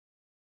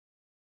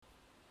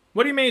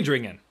What are you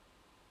majoring in?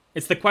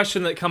 It's the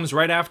question that comes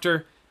right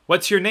after,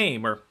 what's your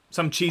name, or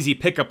some cheesy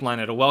pickup line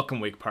at a welcome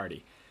week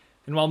party.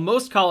 And while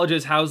most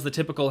colleges house the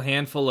typical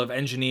handful of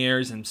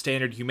engineers and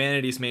standard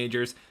humanities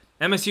majors,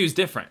 MSU is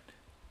different.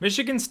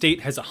 Michigan State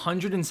has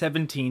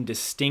 117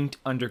 distinct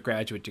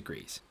undergraduate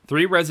degrees,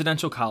 3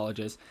 residential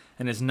colleges,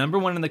 and is number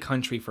 1 in the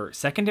country for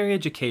secondary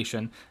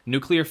education,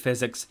 nuclear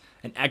physics,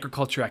 and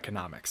agriculture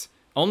economics.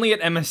 Only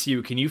at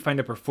MSU can you find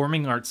a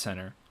performing arts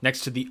center next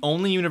to the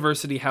only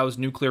university-housed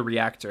nuclear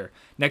reactor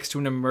next to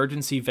an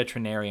emergency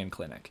veterinarian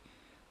clinic.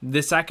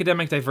 This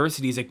academic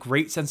diversity is a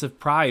great sense of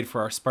pride for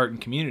our Spartan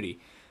community,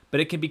 but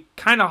it can be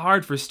kind of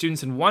hard for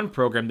students in one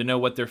program to know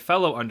what their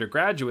fellow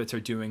undergraduates are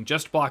doing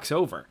just blocks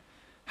over.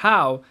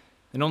 How,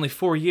 in only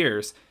 4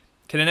 years,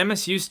 can an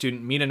MSU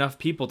student meet enough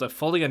people to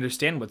fully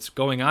understand what's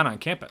going on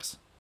campus?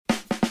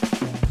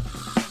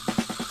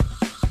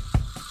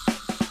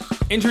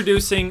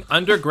 Introducing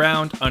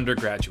Underground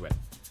Undergraduate,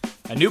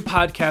 a new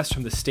podcast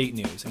from the State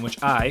News in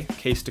which I,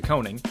 Case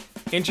DeConing,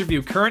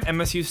 interview current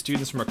MSU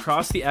students from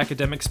across the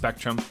academic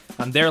spectrum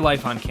on their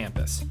life on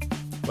campus.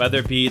 Whether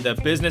it be the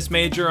business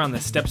major on the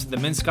steps of the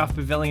Minskoff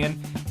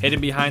Pavilion, hidden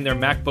behind their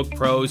MacBook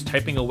Pros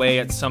typing away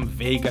at some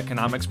vague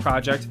economics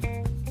project,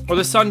 or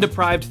the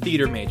sun-deprived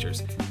theater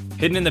majors,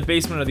 hidden in the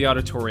basement of the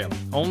auditorium,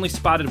 only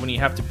spotted when you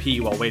have to pee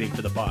while waiting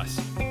for the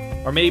bus.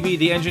 Or maybe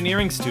the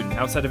engineering student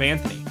outside of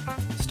Anthony,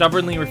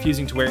 stubbornly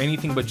refusing to wear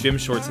anything but gym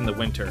shorts in the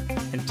winter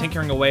and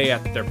tinkering away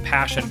at their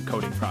passion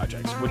coding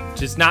projects,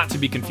 which is not to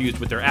be confused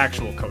with their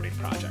actual coding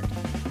project.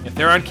 If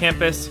they're on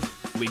campus,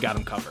 we got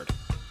them covered.